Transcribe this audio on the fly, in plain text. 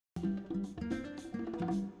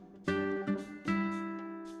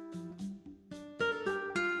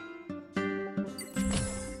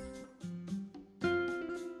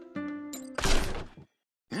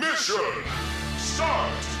Mission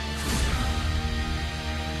start!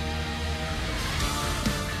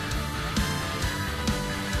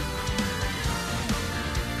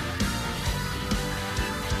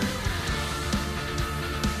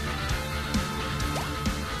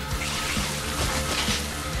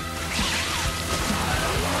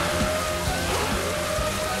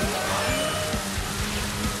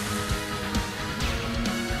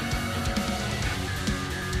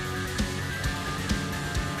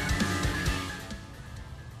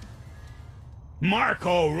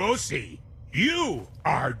 Marco Rossi, you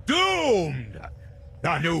are doomed!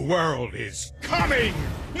 The new world is coming!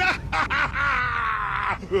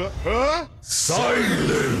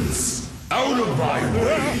 Silence! Out of my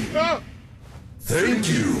way! Thank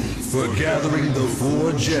you for gathering the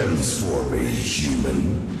 4 gems for me,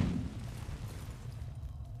 human.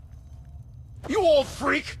 You old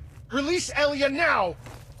freak! Release Elia now!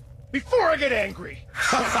 Before I get angry!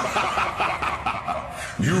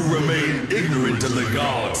 You remain ignorant of the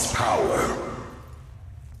god's power.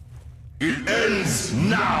 It ends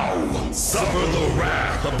now! Suffer the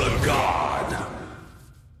wrath of the god!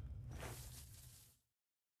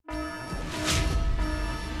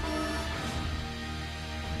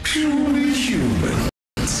 Purely humans.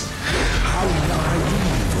 How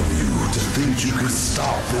naive of you to think you could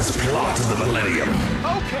stop this plot of the millennium.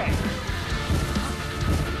 Okay!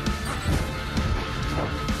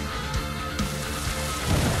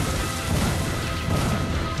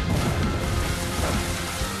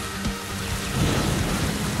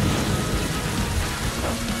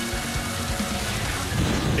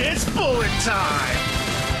 It's bullet time!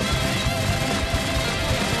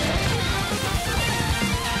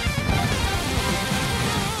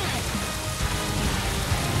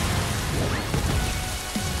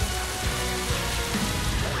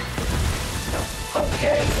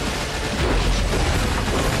 Okay.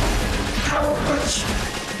 How much?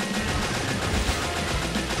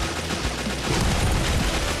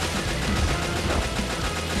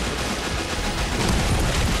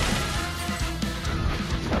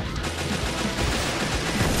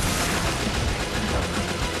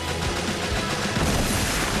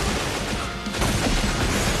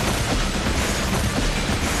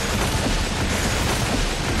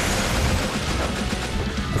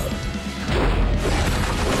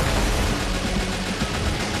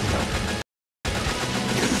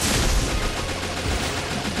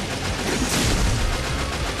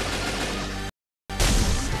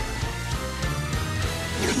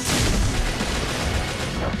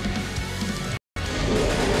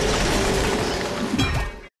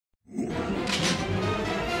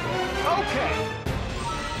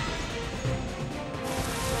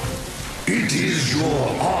 It is your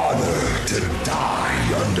honor to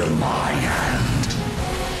die under my hand.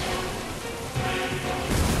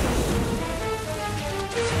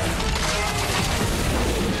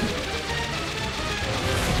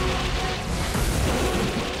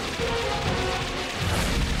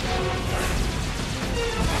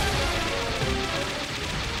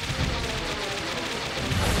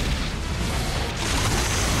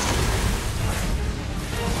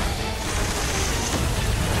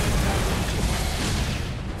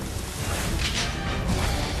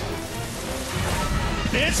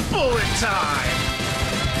 It's bullet time!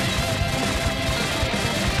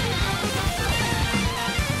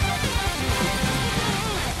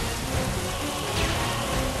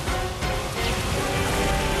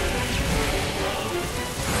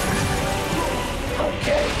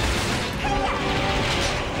 Okay.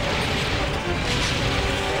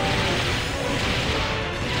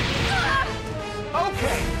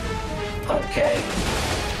 Okay! Okay.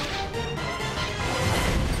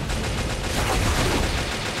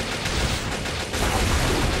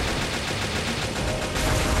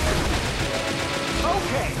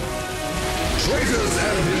 Okay! Traitors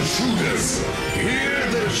and intruders, hear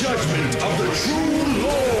the judgment of the true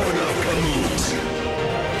Lord of Kemut.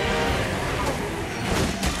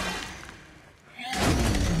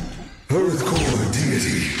 Earthcore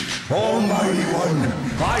deity, Almighty One,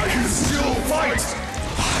 I can still fight!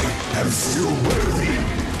 I am still worthy!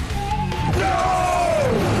 No!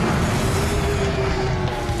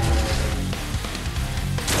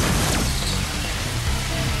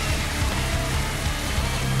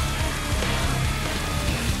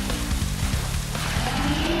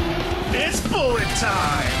 It's bullet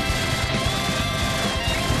time!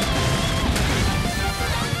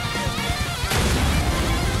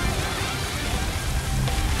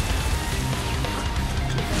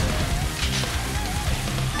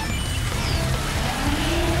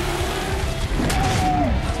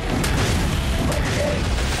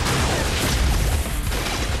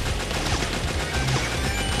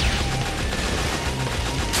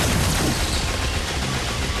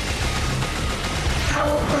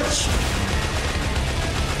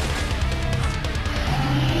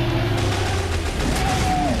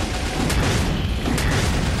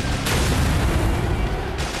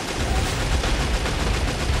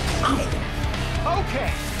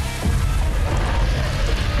 okay.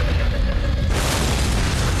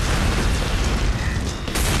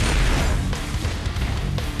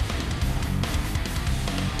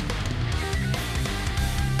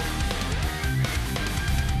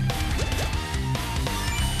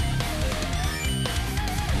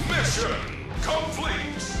 Mission complete!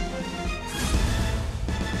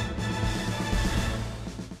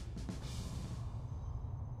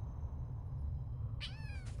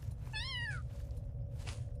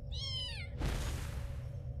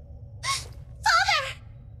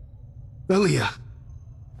 Elia!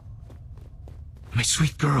 My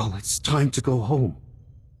sweet girl, it's time to go home.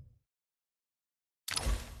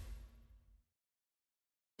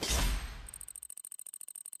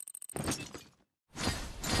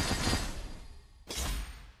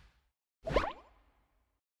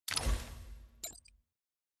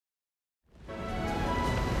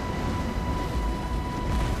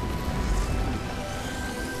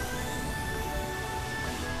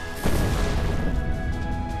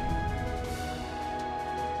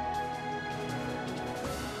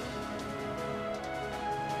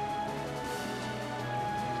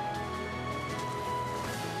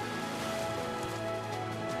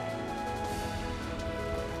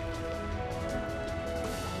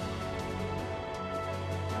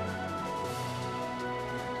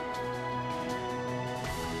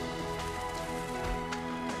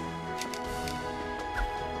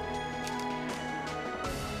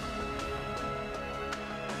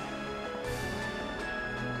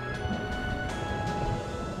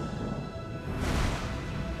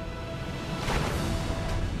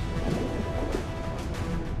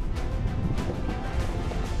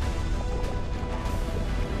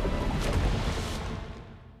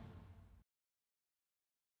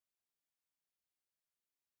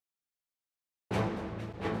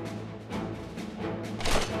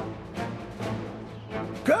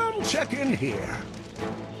 Come check in here.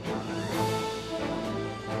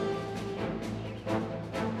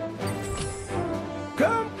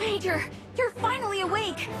 Come. Major, you're finally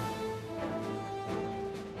awake!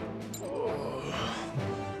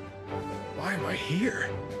 Why am I here?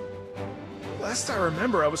 Last I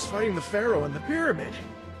remember, I was fighting the Pharaoh in the pyramid.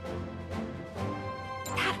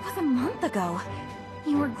 That was a month ago.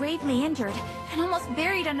 You were gravely injured and almost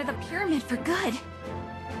buried under the pyramid for good.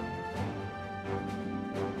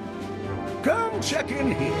 Come check in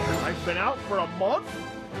here. I've been out for a month?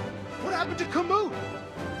 What happened to Kemut?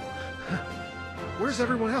 Where's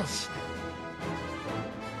everyone else?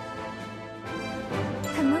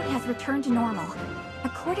 Kemut has returned to normal.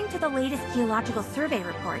 According to the latest geological survey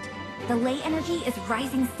report, the ley energy is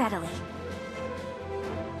rising steadily.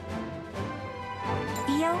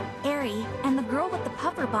 Theo, Eri, and the girl with the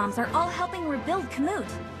puffer bombs are all helping rebuild Kemut.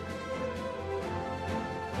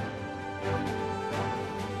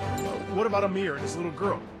 What about Amir and his little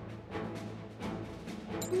girl?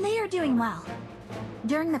 They are doing well.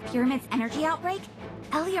 During the pyramid's energy outbreak,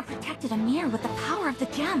 Elia protected Amir with the power of the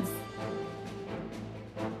gems.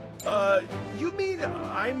 You mean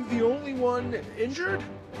I'm the only one injured?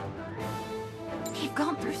 They've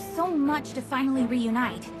gone through so much to finally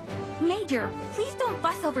reunite. Major, please don't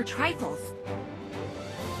fuss over trifles.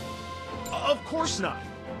 Of course not.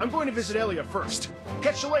 I'm going to visit Elia first.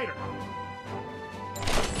 Catch you later.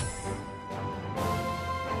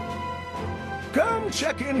 Come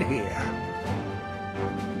check in here.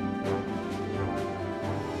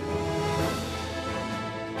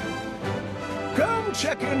 Come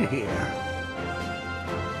check in here.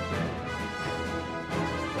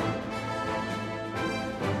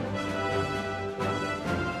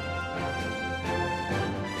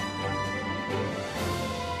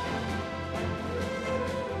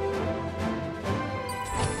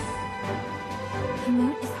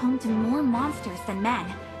 Kemut is home to more monsters than men.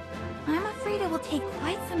 I'm afraid it will take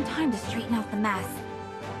quite some time to straighten out the mess.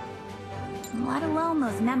 Let alone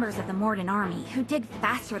those members of the Morden army who dig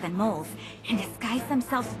faster than moles and disguise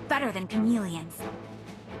themselves better than chameleons.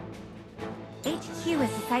 HQ has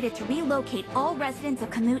decided to relocate all residents of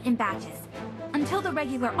Kemut in batches, until the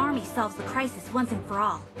regular army solves the crisis once and for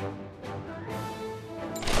all.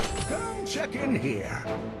 Come check in here.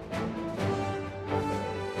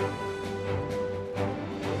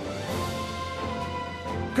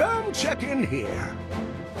 Come check in here.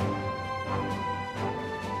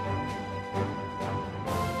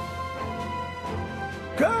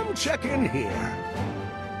 Come check in here.